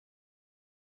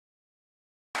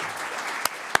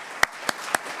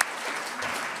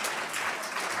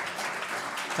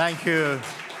Thank you.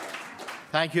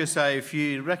 Thank you,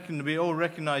 Saif. We all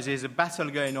recognize there's a battle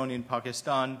going on in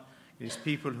Pakistan. There's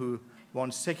people who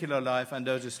want secular life and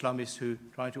those Islamists who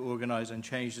try to organize and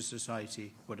change the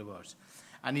society for the worse.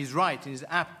 And he's right, he's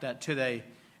apt that today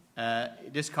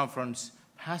this conference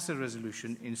passed a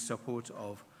resolution in support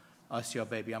of Asia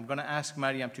Bibi. I'm going to ask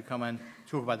Mariam to come and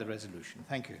talk about the resolution.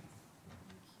 Thank you.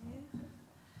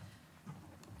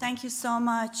 Thank you so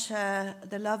much,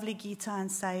 the lovely Geeta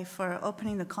and Saif, for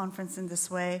opening the conference in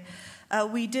this way.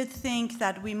 We did think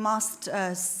that we must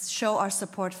show our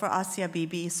support for Asia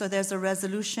Bibi. So there's a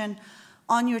resolution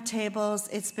on your tables.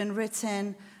 It's been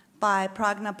written by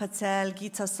Pragna Patel,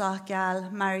 Geeta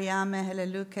Sahgal, Mariama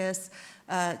Helelukas,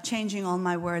 changing all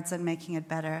my words and making it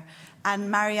better.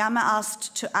 And Mariama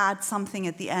asked to add something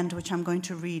at the end, which I'm going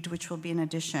to read, which will be an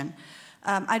addition.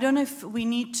 I don't know if I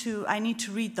need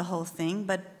to read the whole thing,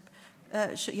 but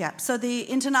yeah. So the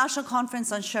International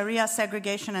Conference on Sharia,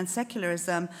 Segregation and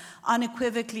Secularism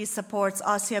unequivocally supports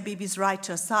Asia Bibi's right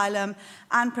to asylum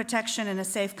and protection in a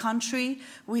safe country.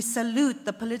 We salute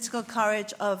the political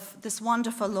courage of this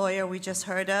wonderful lawyer we just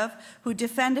heard of, who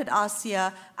defended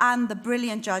Asia, and the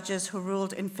brilliant judges who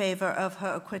ruled in favor of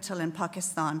her acquittal in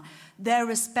Pakistan. Their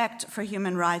respect for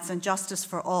human rights and justice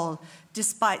for all,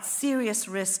 despite serious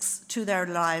risks to their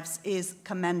lives, is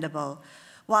commendable.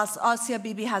 Whilst Asia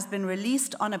Bibi has been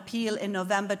released on appeal in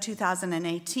November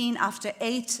 2018 after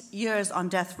 8 years on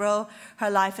death row, her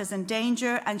life is in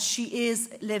danger and she is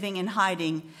living in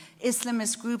hiding.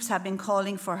 Islamist groups have been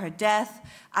calling for her death,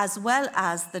 as well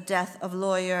as the death of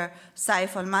lawyer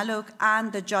Saif al-Malouk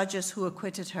and the judges who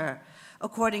acquitted her.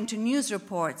 According to news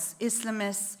reports,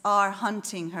 Islamists are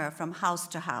hunting her from house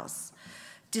to house.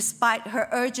 Despite her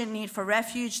urgent need for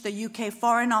refuge, the UK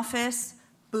Foreign Office,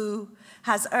 boo,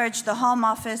 has urged the Home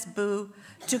Office, boo,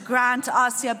 to grant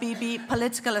Asia Bibi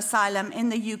political asylum in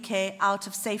the UK out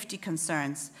of safety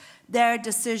concerns. Their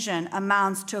decision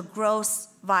amounts to a gross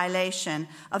violation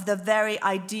of the very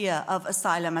idea of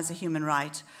asylum as a human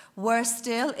right. Worse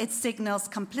still, it signals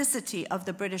complicity of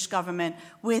the British government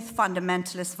with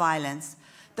fundamentalist violence.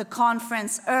 The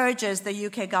conference urges the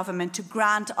UK government to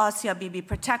grant Asia Bibi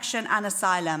protection and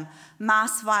asylum.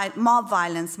 Mob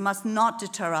violence must not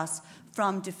deter us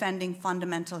from defending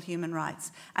fundamental human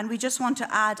rights. And we just want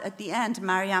to add at the end,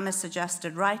 Mariam has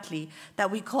suggested rightly, that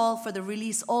we call for the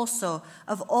release also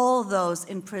of all those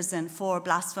in prison for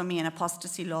blasphemy and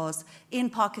apostasy laws in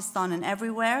Pakistan and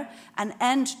everywhere, an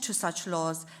end to such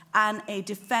laws, and a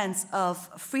defense of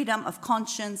freedom of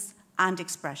conscience and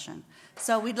expression.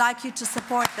 So we'd like you to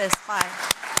support this by